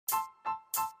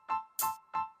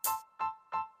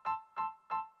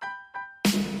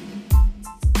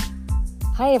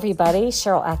Hi everybody,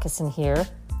 Cheryl Atkinson here.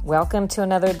 Welcome to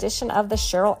another edition of the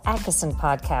Cheryl Atkinson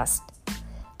Podcast.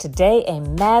 Today, a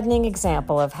maddening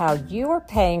example of how you are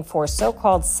paying for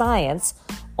so-called science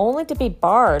only to be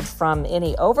barred from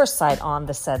any oversight on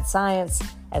the said science,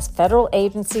 as federal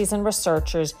agencies and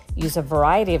researchers use a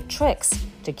variety of tricks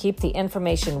to keep the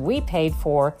information we paid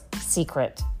for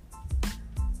secret.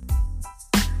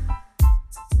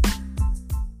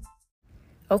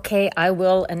 Okay, I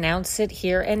will announce it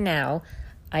here and now.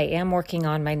 I am working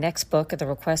on my next book at the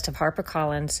request of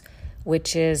HarperCollins,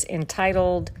 which is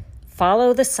entitled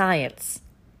Follow the Science.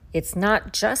 It's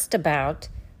not just about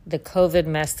the COVID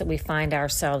mess that we find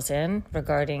ourselves in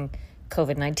regarding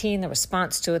COVID-19, the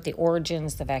response to it, the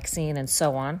origins, the vaccine, and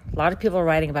so on. A lot of people are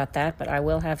writing about that, but I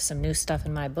will have some new stuff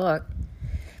in my book.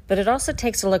 But it also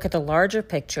takes a look at the larger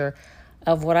picture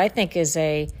of what I think is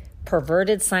a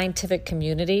perverted scientific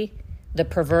community, the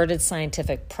perverted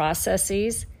scientific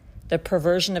processes, the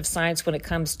perversion of science when it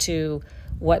comes to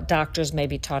what doctors may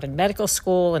be taught in medical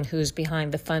school and who's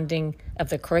behind the funding of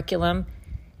the curriculum.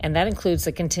 And that includes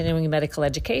the continuing medical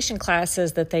education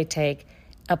classes that they take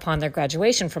upon their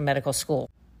graduation from medical school.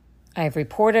 I've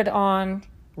reported on,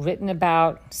 written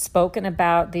about, spoken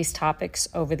about these topics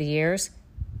over the years,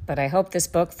 but I hope this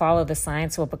book, Follow the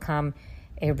Science, will become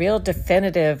a real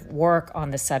definitive work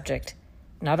on the subject.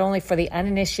 Not only for the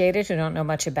uninitiated who don't know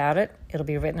much about it, it'll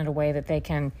be written in a way that they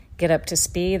can get up to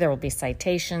speed. There will be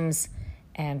citations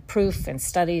and proof and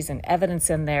studies and evidence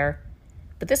in there.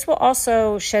 But this will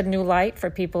also shed new light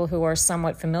for people who are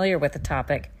somewhat familiar with the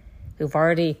topic, who've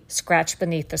already scratched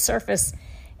beneath the surface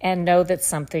and know that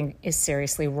something is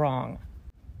seriously wrong.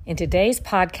 In today's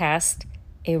podcast,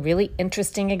 a really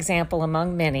interesting example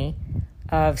among many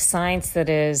of science that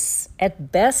is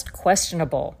at best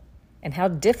questionable, and how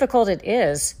difficult it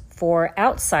is for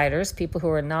outsiders, people who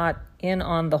are not in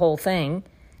on the whole thing,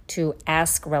 to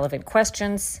ask relevant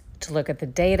questions, to look at the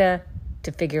data,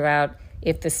 to figure out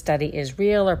if the study is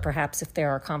real or perhaps if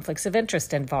there are conflicts of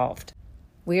interest involved.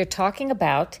 We are talking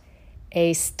about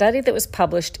a study that was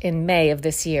published in May of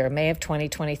this year, May of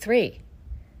 2023.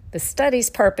 The study's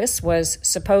purpose was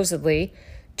supposedly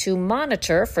to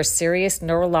monitor for serious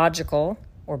neurological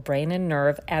or brain and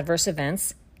nerve adverse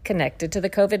events connected to the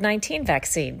COVID-19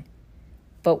 vaccine.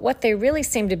 But what they really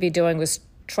seemed to be doing was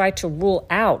try to rule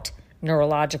out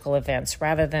neurological events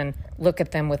rather than look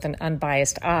at them with an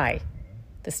unbiased eye.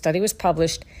 The study was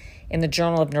published in the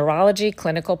Journal of Neurology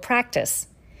Clinical Practice.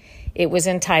 It was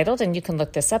entitled, and you can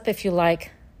look this up if you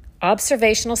like,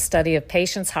 Observational Study of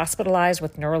Patients Hospitalized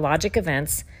with Neurologic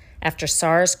Events After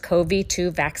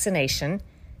SARS-CoV-2 Vaccination,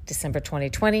 December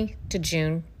 2020 to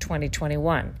June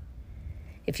 2021.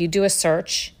 If you do a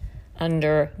search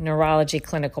under Neurology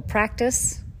Clinical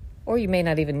Practice, or you may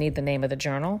not even need the name of the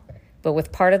journal, but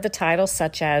with part of the title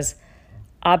such as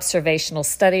Observational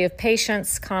Study of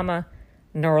Patients,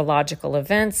 Neurological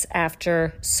Events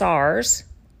After SARS,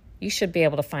 you should be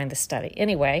able to find the study.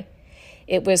 Anyway,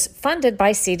 it was funded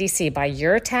by CDC, by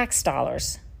your tax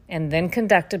dollars, and then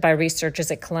conducted by researchers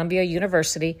at Columbia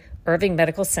University Irving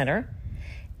Medical Center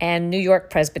and New York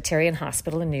Presbyterian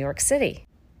Hospital in New York City.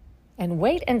 And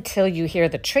wait until you hear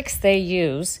the tricks they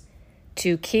use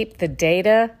to keep the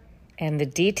data and the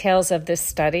details of this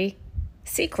study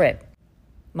secret.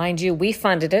 Mind you, we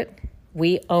funded it.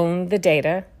 We own the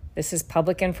data. This is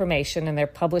public information, and they're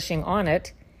publishing on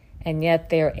it. And yet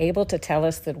they're able to tell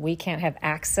us that we can't have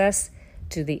access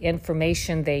to the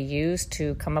information they use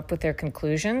to come up with their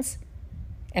conclusions.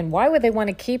 And why would they want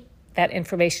to keep that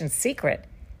information secret?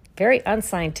 Very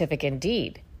unscientific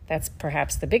indeed. That's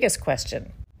perhaps the biggest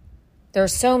question. There are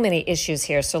so many issues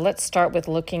here, so let's start with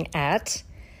looking at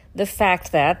the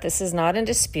fact that this is not in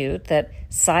dispute, that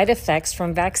side effects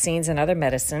from vaccines and other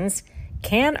medicines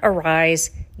can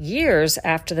arise years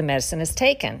after the medicine is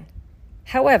taken.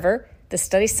 However, the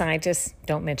study scientists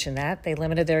don't mention that. They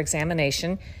limited their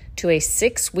examination to a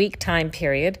 6-week time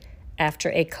period after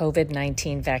a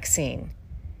COVID-19 vaccine.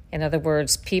 In other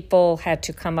words, people had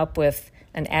to come up with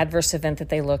an adverse event that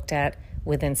they looked at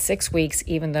within 6 weeks,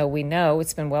 even though we know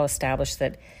it's been well established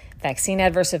that vaccine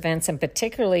adverse events, and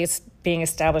particularly it's being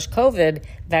established COVID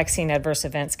vaccine adverse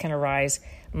events, can arise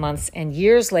months and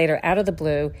years later out of the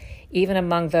blue, even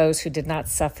among those who did not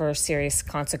suffer serious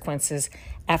consequences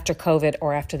after COVID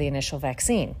or after the initial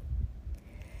vaccine.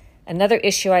 Another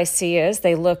issue I see is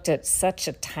they looked at such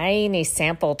a tiny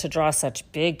sample to draw such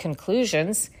big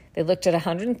conclusions. They looked at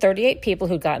 138 people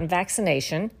who'd gotten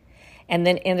vaccination and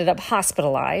then ended up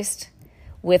hospitalized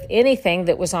with anything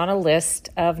that was on a list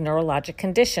of neurologic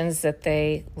conditions that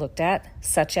they looked at,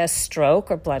 such as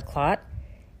stroke or blood clot,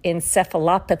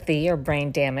 encephalopathy or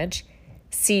brain damage,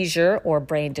 seizure or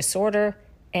brain disorder,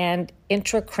 and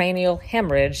intracranial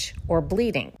hemorrhage or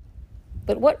bleeding.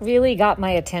 But what really got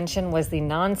my attention was the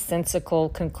nonsensical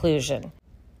conclusion.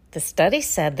 The study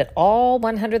said that all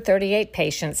 138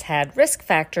 patients had risk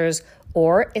factors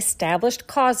or established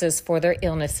causes for their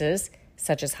illnesses,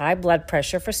 such as high blood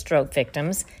pressure for stroke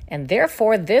victims, and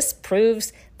therefore this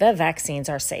proves the vaccines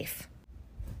are safe.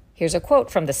 Here's a quote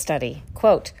from the study.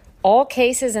 Quote, "All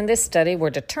cases in this study were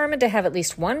determined to have at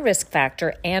least one risk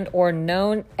factor and or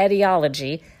known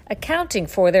etiology accounting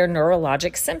for their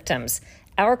neurologic symptoms.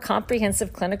 Our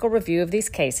comprehensive clinical review of these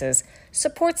cases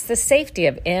supports the safety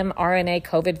of mRNA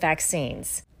COVID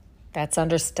vaccines." That's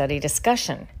under study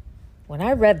discussion. When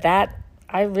I read that,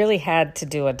 I really had to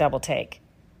do a double take.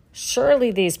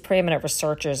 Surely these preeminent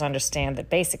researchers understand that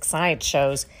basic science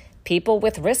shows people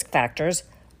with risk factors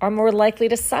are more likely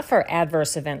to suffer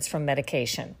adverse events from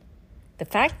medication. The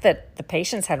fact that the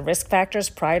patients had risk factors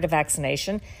prior to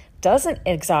vaccination doesn't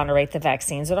exonerate the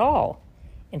vaccines at all.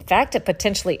 In fact, it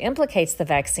potentially implicates the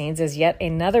vaccines as yet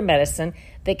another medicine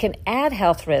that can add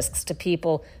health risks to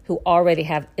people who already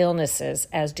have illnesses,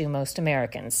 as do most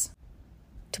Americans.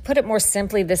 To put it more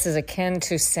simply, this is akin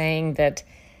to saying that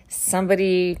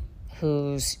somebody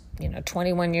who's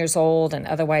 21 years old and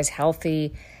otherwise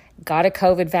healthy got a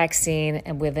COVID vaccine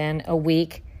and within a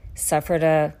week suffered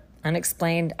a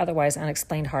otherwise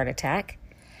unexplained heart attack.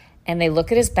 And they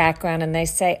look at his background and they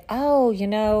say,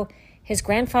 his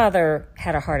grandfather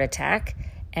had a heart attack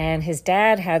and his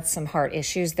dad had some heart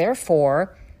issues.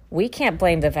 Therefore, we can't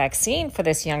blame the vaccine for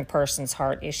this young person's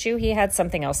heart issue. He had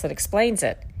something else that explains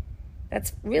it.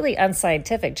 That's really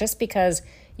unscientific. Just because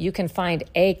you can find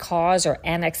a cause or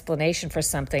an explanation for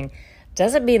something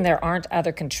doesn't mean there aren't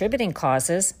other contributing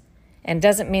causes, and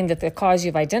doesn't mean that the cause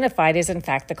you've identified is in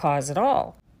fact the cause at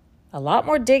all. A lot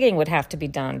more digging would have to be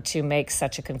done to make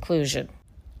such a conclusion.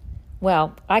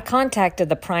 Well, I contacted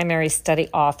the primary study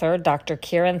author, Dr.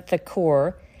 Kiran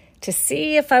Thakur, to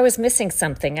see if I was missing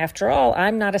something. After all,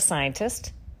 I'm not a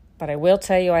scientist, but I will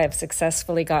tell you I have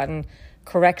successfully gotten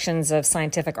corrections of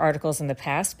scientific articles in the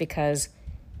past, because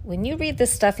when you read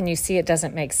this stuff and you see it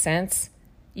doesn't make sense,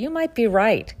 you might be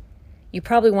right. You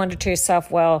probably wonder to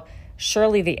yourself, well,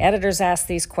 surely the editors asked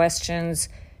these questions.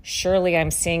 Surely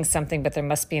I'm seeing something, but there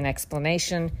must be an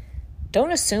explanation.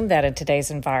 Don't assume that in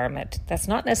today's environment. That's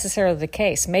not necessarily the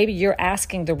case. Maybe you're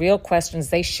asking the real questions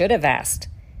they should have asked.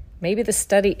 Maybe the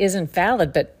study isn't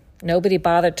valid, but nobody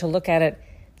bothered to look at it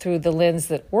through the lens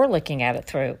that we're looking at it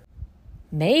through.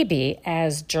 Maybe,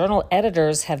 as journal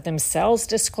editors have themselves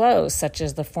disclosed, such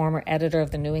as the former editor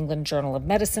of the New England Journal of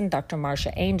Medicine, Dr.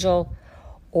 Marcia Angel,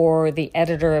 or the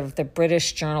editor of the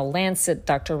British journal Lancet,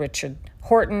 Dr. Richard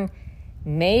Horton,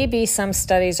 maybe some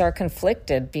studies are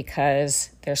conflicted because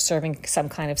they're serving some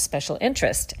kind of special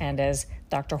interest. And as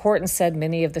Dr. Horton said,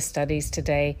 many of the studies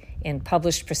today in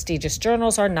published prestigious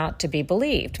journals are not to be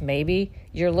believed. Maybe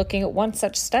you're looking at one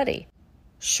such study.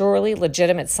 Surely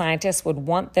legitimate scientists would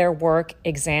want their work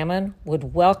examined,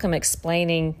 would welcome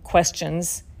explaining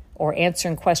questions or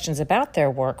answering questions about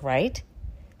their work, right?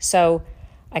 So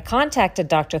I contacted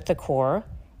Dr. Thakur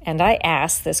and I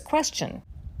asked this question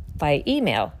by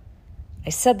email. I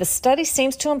said the study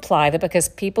seems to imply that because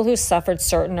people who suffered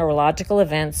certain neurological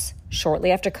events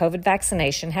shortly after COVID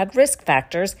vaccination had risk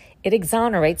factors, it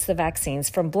exonerates the vaccines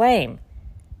from blame.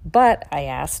 But, I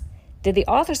asked, did the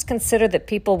authors consider that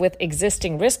people with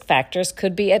existing risk factors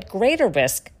could be at greater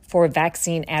risk for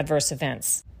vaccine adverse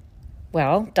events?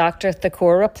 Well, Dr.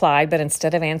 Thakur replied, but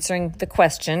instead of answering the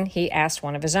question, he asked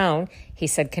one of his own. He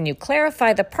said, "Can you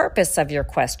clarify the purpose of your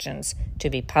questions? To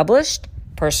be published,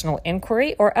 personal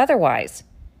inquiry, or otherwise?"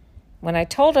 When I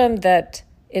told him that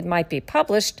it might be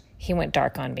published, he went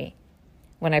dark on me.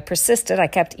 When I persisted, I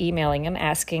kept emailing him,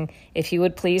 asking if he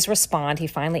would please respond. He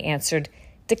finally answered,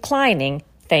 declining,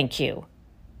 "Thank you."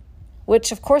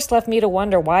 Which, of course, left me to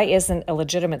wonder, why isn't a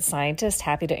legitimate scientist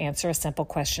happy to answer a simple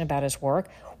question about his work?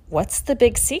 What's the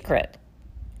big secret?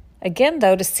 Again,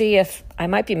 though, to see if I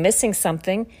might be missing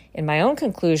something in my own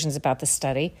conclusions about the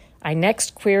study, I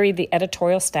next queried the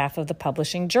editorial staff of the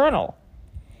publishing journal.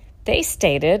 They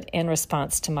stated, in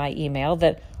response to my email,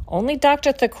 that only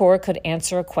Dr. Thakur could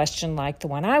answer a question like the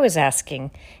one I was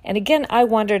asking. And again, I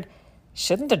wondered,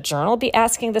 shouldn't the journal be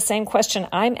asking the same question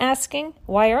I'm asking?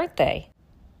 Why aren't they?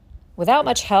 Without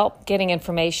much help getting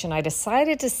information, I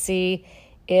decided to see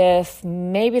if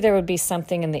maybe there would be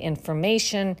something in the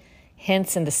information,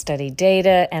 hints in the study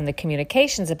data, and the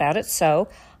communications about it, so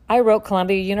I wrote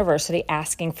Columbia University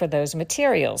asking for those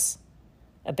materials.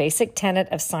 A basic tenet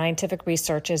of scientific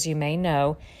research, as you may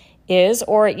know, is,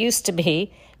 or it used to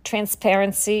be,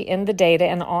 transparency in the data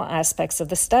and all aspects of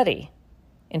the study.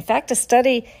 In fact, a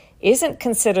study isn't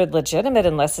considered legitimate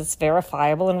unless it's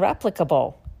verifiable and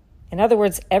replicable. In other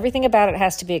words, everything about it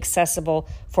has to be accessible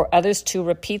for others to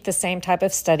repeat the same type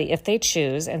of study if they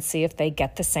choose and see if they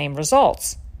get the same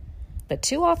results. But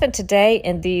too often today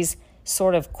in these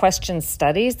sort of question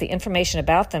studies, the information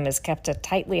about them is kept a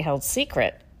tightly held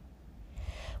secret.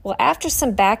 Well, after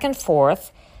some back and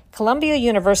forth, Columbia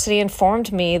University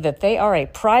informed me that they are a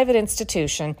private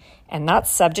institution and not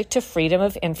subject to Freedom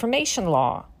of Information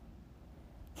law.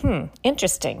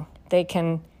 Interesting. They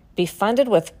can be funded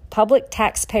with public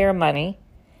taxpayer money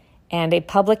and a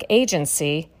public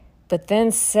agency, but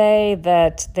then say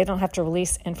that they don't have to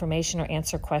release information or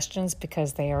answer questions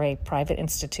because they are a private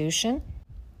institution.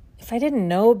 If I didn't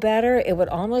know better, it would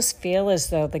almost feel as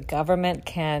though the government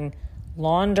can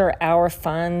launder our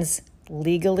funds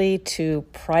legally to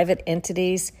private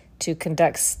entities to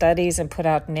conduct studies and put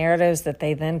out narratives that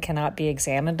they then cannot be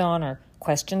examined on or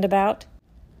questioned about.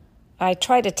 I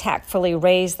tried to tactfully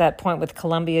raise that point with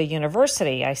Columbia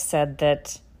University. I said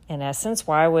that, in essence,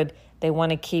 why would they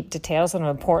want to keep details of an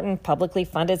important publicly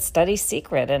funded study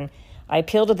secret? And I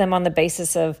appealed to them on the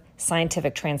basis of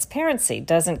scientific transparency.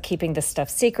 Doesn't keeping the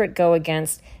stuff secret go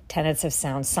against tenets of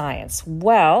sound science?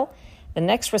 Well, the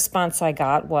next response I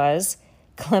got was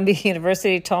Columbia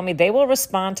University told me they will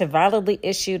respond to validly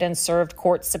issued and served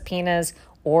court subpoenas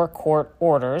or court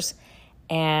orders.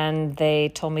 And they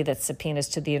told me that subpoenas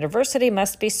to the university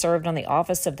must be served on the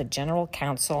office of the general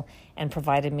counsel and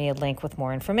provided me a link with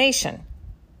more information.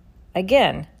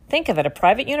 Again, think of it. A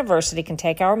private university can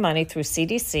take our money through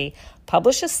CDC,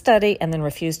 publish a study, and then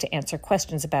refuse to answer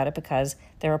questions about it because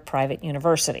they're a private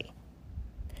university.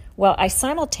 Well, I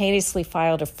simultaneously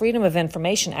filed a Freedom of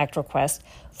Information Act request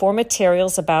for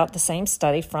materials about the same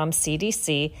study from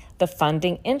CDC, the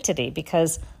funding entity,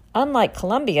 because unlike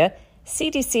Columbia,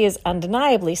 CDC is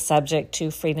undeniably subject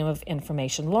to Freedom of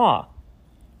Information law.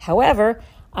 However,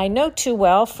 I know too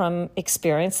well from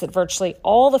experience that virtually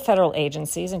all the federal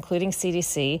agencies, including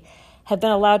CDC, have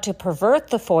been allowed to pervert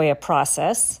the FOIA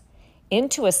process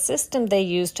into a system they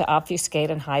use to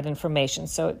obfuscate and hide information.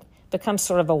 So it becomes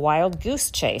sort of a wild goose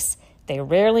chase. They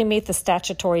rarely meet the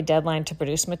statutory deadline to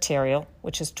produce material,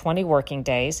 which is 20 working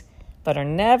days, but are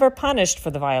never punished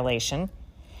for the violation.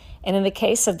 And in the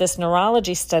case of this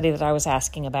neurology study that I was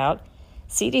asking about,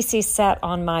 CDC sat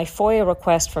on my FOIA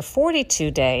request for 42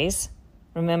 days.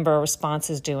 Remember, a response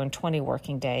is due in 20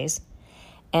 working days.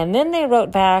 And then they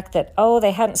wrote back that,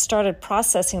 they hadn't started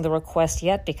processing the request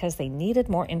yet because they needed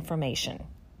more information.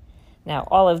 Now,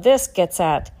 all of this gets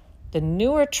at the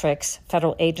newer tricks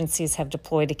federal agencies have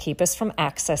deployed to keep us from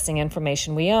accessing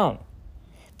information we own.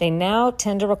 They now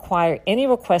tend to require any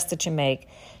request that you make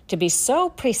to be so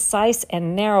precise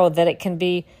and narrow that it can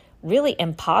be really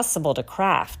impossible to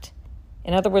craft.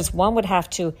 In other words, one would have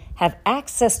to have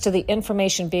access to the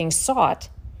information being sought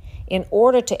in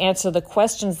order to answer the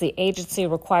questions the agency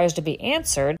requires to be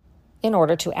answered in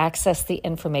order to access the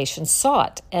information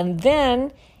sought. And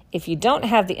then, if you don't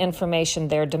have the information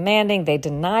they're demanding, they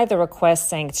deny the request,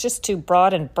 saying it's just too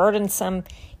broad and burdensome,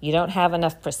 you don't have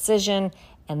enough precision,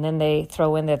 and then they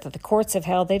throw in there that the courts have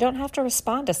held they don't have to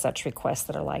respond to such requests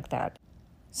that are like that.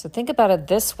 So think about it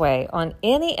this way. On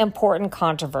any important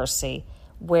controversy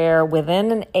where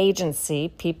within an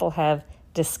agency people have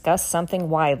discussed something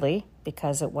widely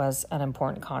because it was an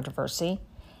important controversy,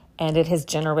 and it has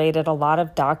generated a lot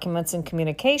of documents and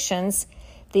communications,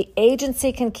 the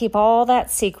agency can keep all that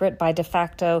secret by de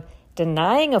facto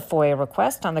denying a FOIA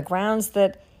request on the grounds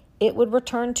that it would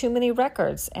return too many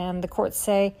records, and the courts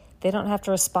say they don't have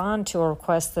to respond to a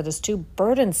request that is too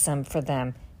burdensome for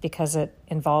them because it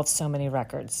involves so many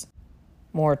records.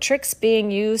 More tricks being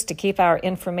used to keep our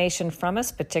information from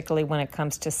us, particularly when it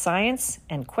comes to science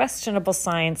and questionable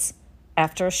science,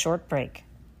 after a short break.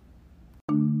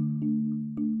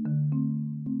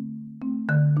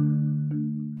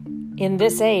 In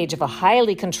this age of a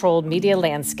highly controlled media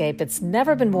landscape, it's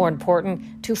never been more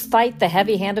important to fight the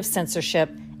heavy hand of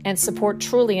censorship and support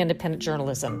truly independent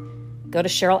journalism. Go to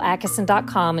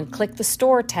SherylAttkisson.com and click the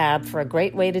Store tab for a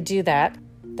great way to do that.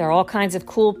 There are all kinds of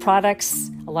cool products.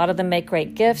 A lot of them make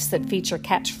great gifts that feature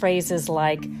catchphrases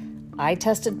like, I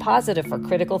tested positive for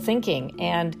critical thinking,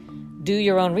 and do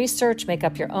your own research, make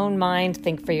up your own mind,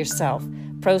 think for yourself.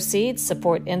 Proceeds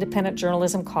support independent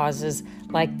journalism causes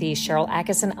like the Cheryl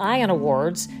Attkisson Ion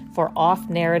Awards for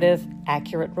off-narrative,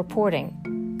 accurate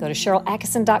reporting. Go to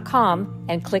SherylAttkisson.com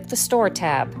and click the Store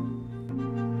tab.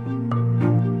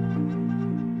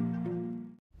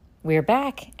 We're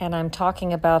back, and I'm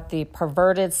talking about the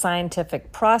perverted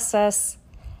scientific process,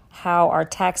 how our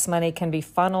tax money can be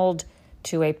funneled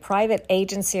to a private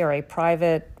agency or a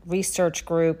private research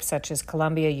group such as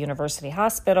Columbia University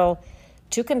Hospital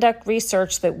to conduct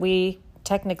research that we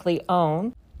technically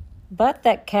own, but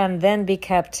that can then be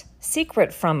kept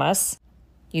secret from us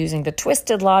using the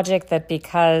twisted logic that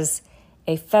because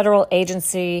a federal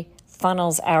agency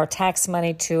funnels our tax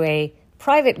money to a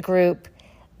private group,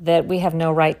 that we have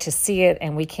no right to see it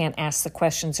and we can't ask the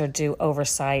questions or do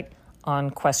oversight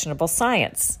on questionable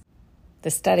science.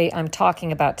 The study I'm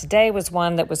talking about today was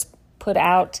one that was put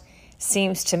out,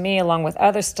 seems to me, along with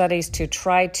other studies, to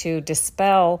try to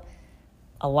dispel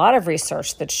a lot of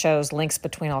research that shows links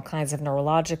between all kinds of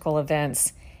neurological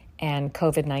events and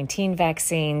COVID-19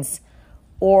 vaccines.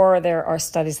 Or there are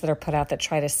studies that are put out that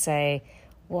try to say,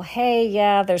 well, hey,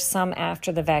 yeah, there's some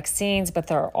after the vaccines, but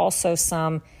there are also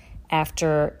some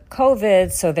after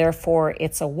COVID, so therefore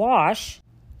it's a wash.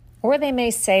 Or they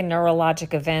may say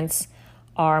neurologic events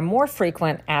are more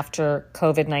frequent after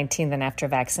COVID-19 than after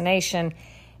vaccination.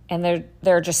 And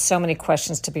there are just so many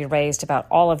questions to be raised about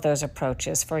all of those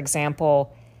approaches. For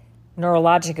example,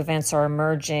 neurologic events are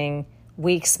emerging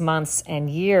weeks, months, and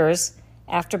years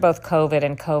after both COVID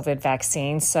and COVID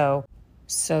vaccines. So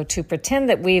to pretend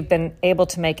that we've been able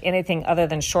to make anything other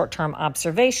than short-term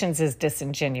observations is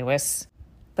disingenuous.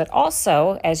 But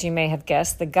also, as you may have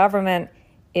guessed, the government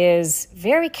is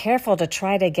very careful to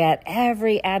try to get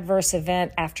every adverse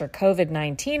event after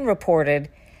COVID-19 reported,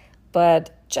 but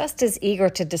just as eager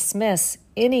to dismiss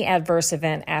any adverse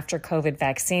event after COVID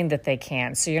vaccine that they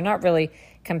can. So you're not really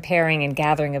comparing and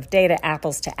gathering of data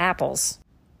apples to apples.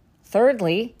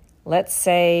 Thirdly, let's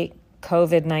say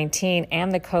COVID-19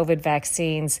 and the COVID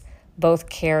vaccines both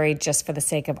carry, just for the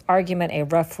sake of argument, a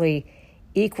roughly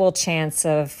equal chance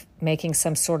of making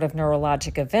some sort of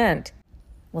neurologic event.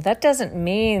 Well, that doesn't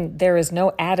mean there is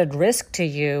no added risk to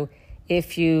you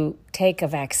if you take a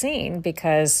vaccine,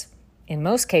 because in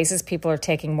most cases, people are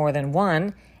taking more than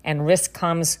one, and risk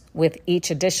comes with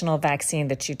each additional vaccine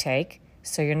that you take.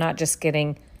 So you're not just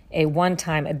getting a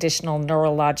one-time additional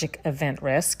neurologic event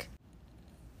risk.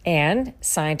 And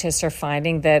scientists are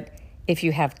finding that if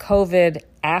you have COVID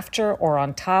after or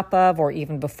on top of or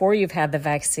even before you've had the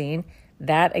vaccine,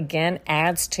 that again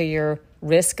adds to your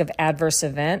risk of adverse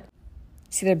event.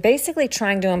 See, they're basically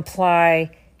trying to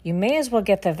imply you may as well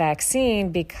get the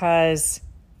vaccine because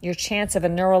your chance of a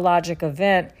neurologic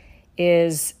event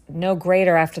is no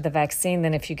greater after the vaccine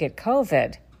than if you get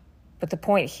COVID. But the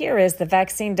point here is the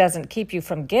vaccine doesn't keep you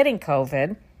from getting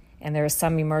COVID, and there is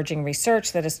some emerging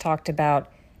research that has talked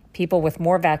about people with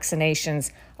more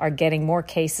vaccinations are getting more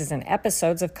cases and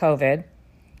episodes of COVID.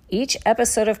 Each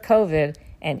episode of COVID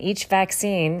and each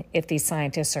vaccine, if these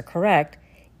scientists are correct,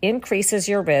 increases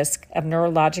your risk of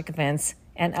neurologic events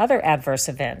and other adverse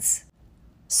events.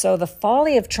 So the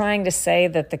folly of trying to say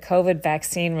that the COVID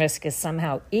vaccine risk is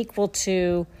somehow equal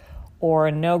to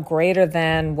or no greater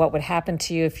than what would happen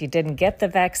to you if you didn't get the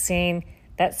vaccine,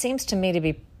 that seems to me to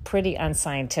be pretty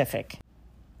unscientific.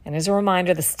 And as a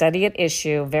reminder, the study at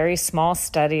issue, a very small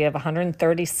study of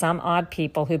 130 some odd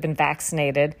people who've been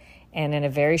vaccinated and in a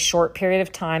very short period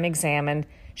of time examined,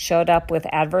 showed up with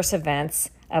adverse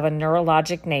events of a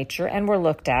neurologic nature and were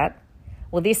looked at.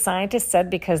 Well, these scientists said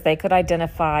because they could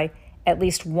identify at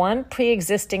least one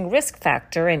pre-existing risk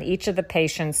factor in each of the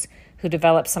patients who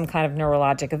developed some kind of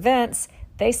neurologic events,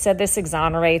 they said this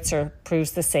exonerates or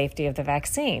proves the safety of the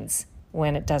vaccines,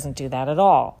 when it doesn't do that at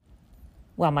all.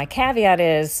 Well, my caveat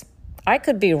is I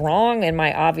could be wrong in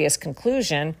my obvious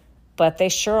conclusion, but they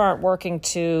sure aren't working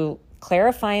to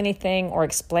clarify anything or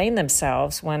explain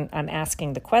themselves when I'm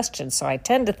asking the question. So I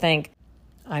tend to think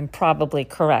I'm probably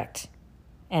correct.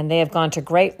 And they have gone to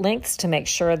great lengths to make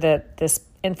sure that this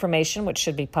information, which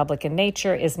should be public in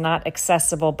nature, is not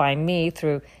accessible by me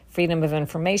through Freedom of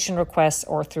Information requests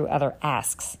or through other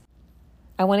asks.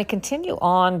 I want to continue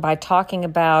on by talking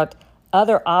about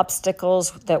other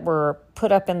obstacles that were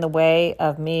put up in the way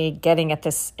of me getting at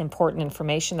this important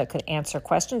information that could answer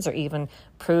questions or even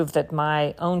prove that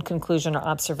my own conclusion or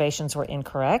observations were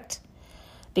incorrect.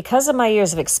 Because of my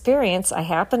years of experience, I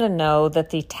happen to know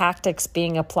that the tactics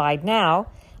being applied now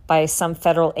by some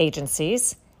federal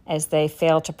agencies, as they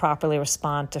fail to properly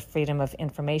respond to Freedom of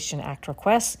Information Act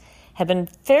requests, have been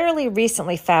fairly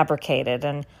recently fabricated,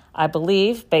 and I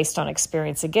believe, based on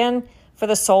experience again, for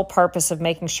the sole purpose of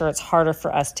making sure it's harder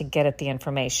for us to get at the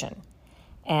information.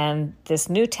 And this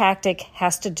new tactic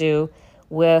has to do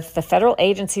with the federal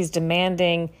agencies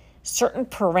demanding certain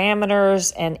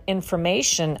parameters and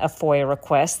information of FOIA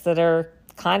requests that are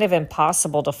kind of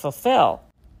impossible to fulfill.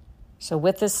 So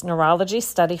with this neurology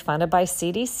study funded by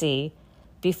CDC,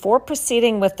 before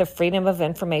proceeding with the Freedom of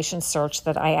Information search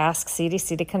that I asked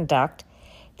CDC to conduct,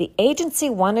 The agency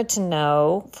wanted to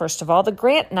know, first of all, the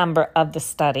grant number of the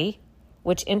study,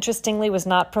 which interestingly was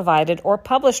not provided or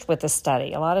published with the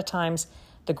study. A lot of times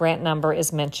the grant number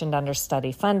is mentioned under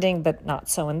study funding, but not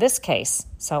so in this case.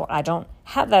 So I don't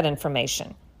have that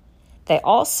information. They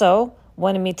also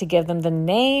wanted me to give them the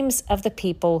names of the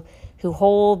people who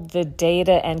hold the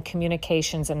data and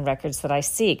communications and records that I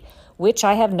seek, which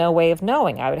I have no way of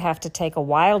knowing. I would have to take a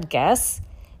wild guess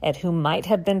at who might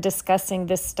have been discussing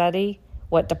this study,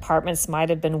 what departments might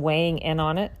have been weighing in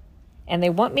on it. And they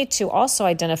want me to also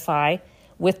identify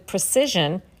with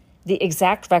precision the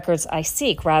exact records I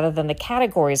seek rather than the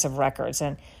categories of records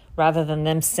and rather than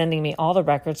them sending me all the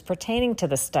records pertaining to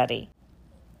the study.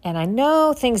 And I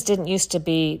know things didn't used to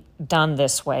be done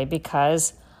this way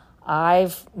because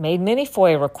I've made many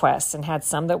FOIA requests and had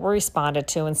some that were responded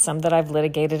to and some that I've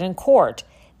litigated in court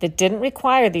that didn't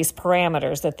require these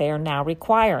parameters that they are now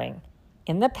requiring.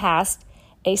 In the past,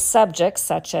 a subject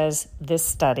such as this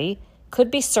study could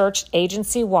be searched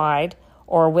agency-wide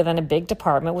or within a big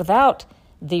department without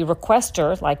the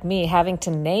requester, like me, having to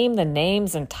name the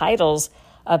names and titles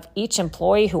of each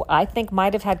employee who I think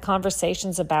might have had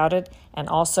conversations about it and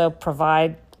also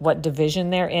provide what division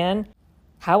they're in.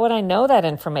 How would I know that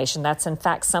information? That's in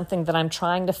fact something that I'm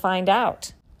trying to find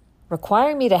out.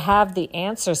 Requiring me to have the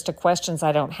answers to questions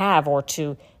I don't have or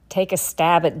to take a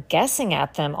stab at guessing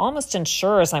at them almost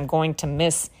ensures I'm going to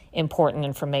miss important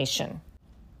information.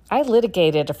 I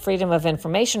litigated a Freedom of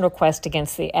Information request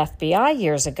against the FBI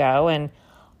years ago, and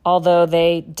although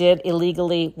they did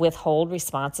illegally withhold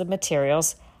responsive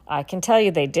materials, I can tell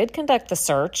you they did conduct the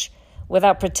search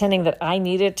without pretending that I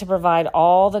needed to provide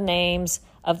all the names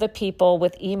of the people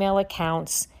with email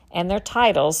accounts and their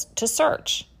titles to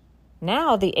search.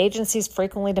 Now the agencies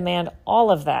frequently demand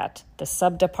all of that, the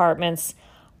subdepartments,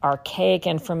 archaic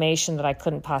information that I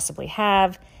couldn't possibly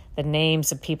have, the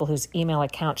names of people whose email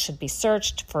accounts should be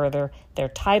searched, further their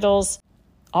titles,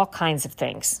 all kinds of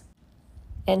things.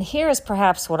 And here is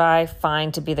perhaps what I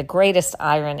find to be the greatest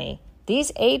irony.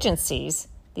 These agencies,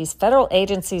 these federal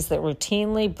agencies that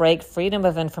routinely break freedom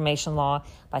of information law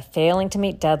by failing to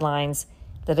meet deadlines,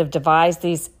 that have devised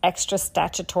these extra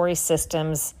statutory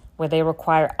systems where they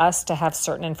require us to have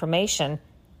certain information,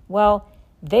 well,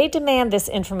 they demand this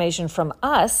information from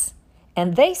us,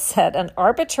 and they set an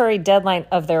arbitrary deadline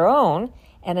of their own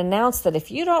and announce that if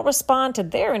you don't respond to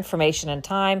their information in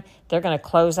time, they're going to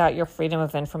close out your Freedom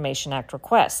of Information Act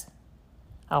request.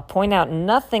 I'll point out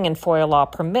nothing in FOIA law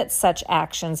permits such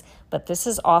actions, but this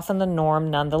is often the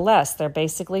norm nonetheless. They're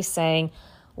basically saying,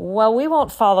 well, we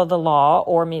won't follow the law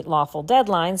or meet lawful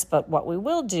deadlines, but what we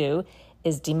will do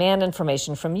is demand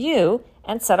information from you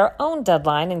and set our own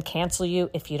deadline and cancel you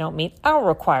if you don't meet our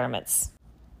requirements.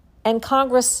 And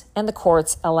Congress and the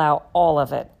courts allow all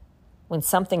of it. When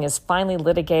something is finally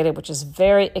litigated, which is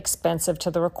very expensive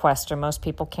to the requester, most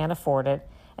people can't afford it,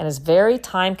 and is very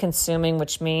time-consuming,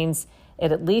 which means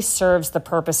it at least serves the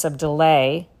purpose of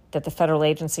delay that the federal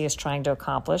agency is trying to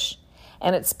accomplish,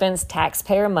 and it spends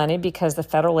taxpayer money because the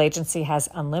federal agency has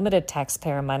unlimited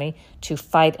taxpayer money to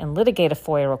fight and litigate a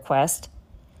FOIA request.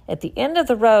 At the end of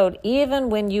the road, even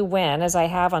when you win, as I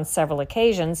have on several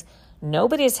occasions,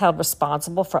 nobody is held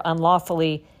responsible for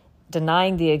unlawfully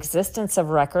denying the existence of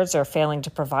records or failing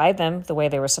to provide them the way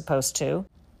they were supposed to.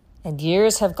 And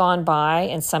years have gone by,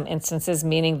 in some instances,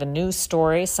 meaning the news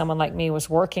story someone like me was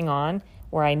working on,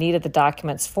 where I needed the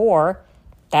documents for,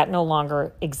 that no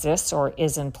longer exists or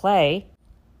is in play.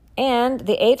 And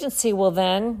the agency will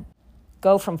then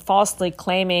go from falsely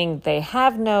claiming they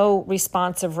have no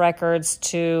responsive records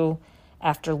to,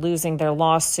 after losing their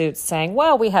lawsuit, saying,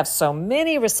 well, we have so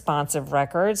many responsive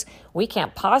records, we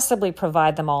can't possibly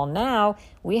provide them all now.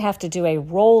 We have to do a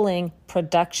rolling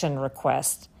production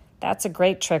request. That's a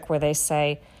great trick where they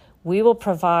say, we will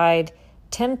provide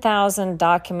 10,000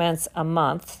 documents a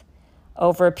month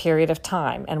over a period of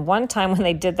time. And one time when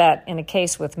they did that in a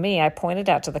case with me, I pointed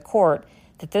out to the court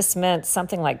that this meant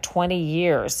something like 20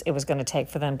 years it was going to take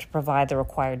for them to provide the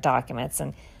required documents.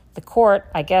 And the court,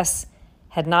 I guess,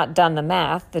 had not done the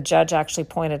math. The judge actually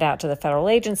pointed out to the federal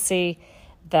agency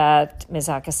that Ms.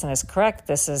 Atkinson is correct.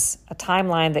 This is a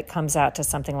timeline that comes out to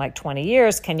something like 20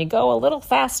 years. Can you go a little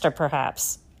faster,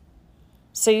 perhaps?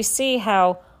 So you see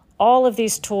how all of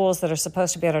these tools that are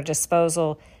supposed to be at our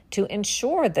disposal to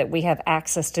ensure that we have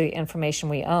access to the information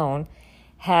we own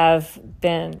have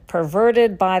been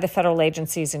perverted by the federal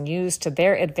agencies and used to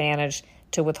their advantage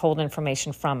to withhold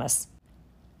information from us.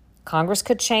 Congress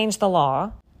could change the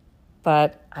law,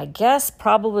 but I guess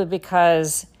probably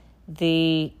because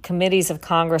the committees of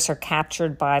Congress are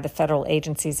captured by the federal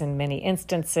agencies in many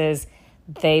instances,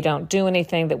 they don't do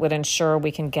anything that would ensure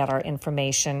we can get our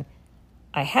information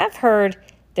I have heard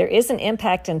there is an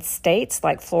impact in states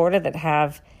like Florida that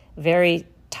have very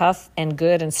tough and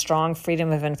good and strong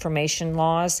freedom of information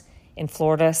laws. In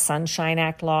Florida, Sunshine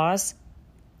Act laws.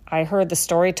 I heard the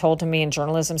story told to me in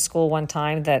journalism school one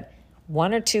time that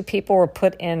 1 or 2 people were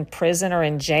put in prison or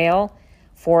in jail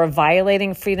for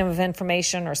violating freedom of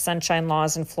information or sunshine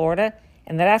laws in Florida,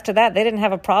 and that after that, they didn't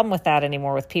have a problem with that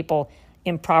anymore, with people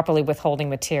improperly withholding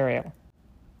material.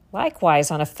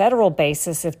 Likewise, on a federal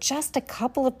basis, if just a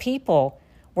couple of people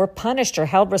were punished or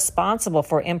held responsible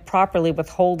for improperly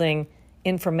withholding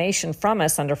information from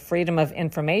us under freedom of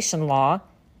information law,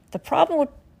 the problem would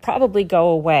probably go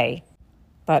away.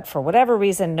 But for whatever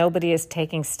reason, nobody is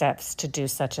taking steps to do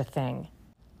such a thing.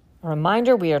 A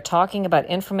reminder, we are talking about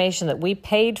information that we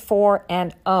paid for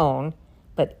and own,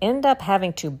 but end up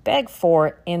having to beg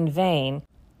for in vain.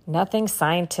 Nothing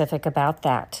scientific about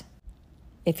that.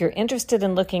 If you're interested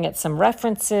in looking at some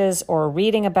references or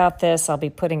reading about this, I'll be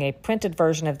putting a printed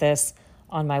version of this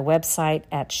on my website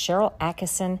at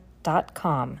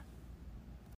CherylAttkisson.com.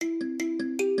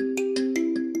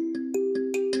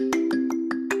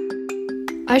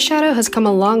 Eyeshadow has come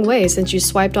a long way since you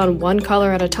swiped on one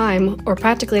color at a time or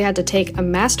practically had to take a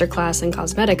masterclass in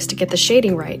cosmetics to get the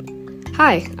shading right.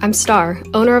 Hi, I'm Star,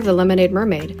 owner of the Lemonade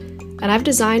Mermaid, and I've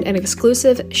designed an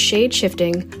exclusive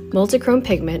shade-shifting, multi-chrome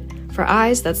pigment for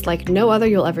eyes that's like no other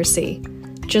you'll ever see.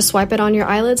 Just swipe it on your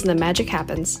eyelids and the magic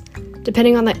happens.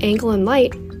 Depending on the angle and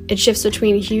light, it shifts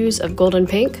between hues of gold and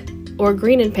pink, or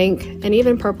green and pink, and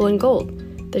even purple and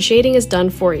gold. The shading is done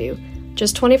for you.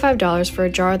 Just $25 for a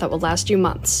jar that will last you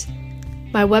months.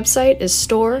 My website is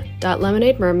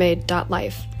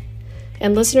store.lemonademermaid.life.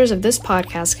 And listeners of this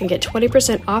podcast can get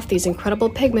 20% off these incredible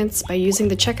pigments by using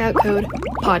the checkout code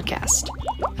PODCAST.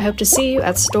 I hope to see you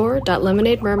at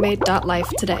store.lemonademermaid.life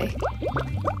today.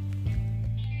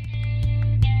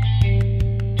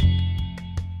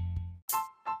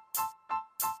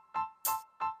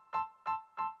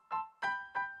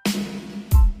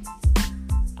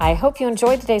 I hope you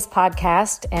enjoyed today's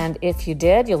podcast, and if you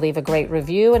did, you'll leave a great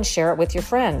review and share it with your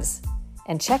friends.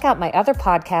 And check out my other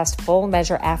podcast, Full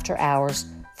Measure After Hours,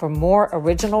 for more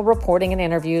original reporting and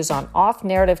interviews on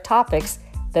off-narrative topics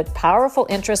that powerful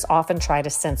interests often try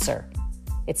to censor.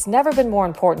 It's never been more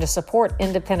important to support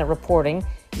independent reporting.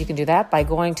 You can do that by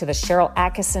going to the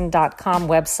CherylAttkisson.com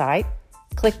website,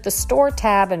 click the Store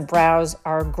tab, and browse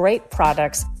our great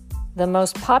products. The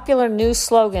most popular new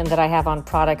slogan that I have on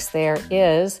products there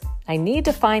is, I need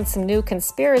to find some new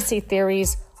conspiracy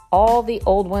theories. All the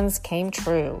old ones came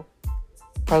true.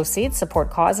 Proceeds support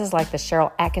causes like the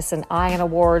Cheryl Attkisson Ion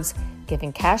Awards,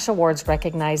 giving cash awards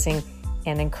recognizing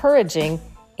and encouraging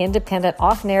independent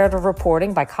off-narrative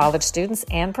reporting by college students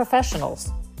and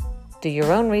professionals. Do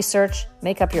your own research,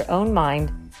 make up your own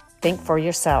mind, think for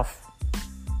yourself.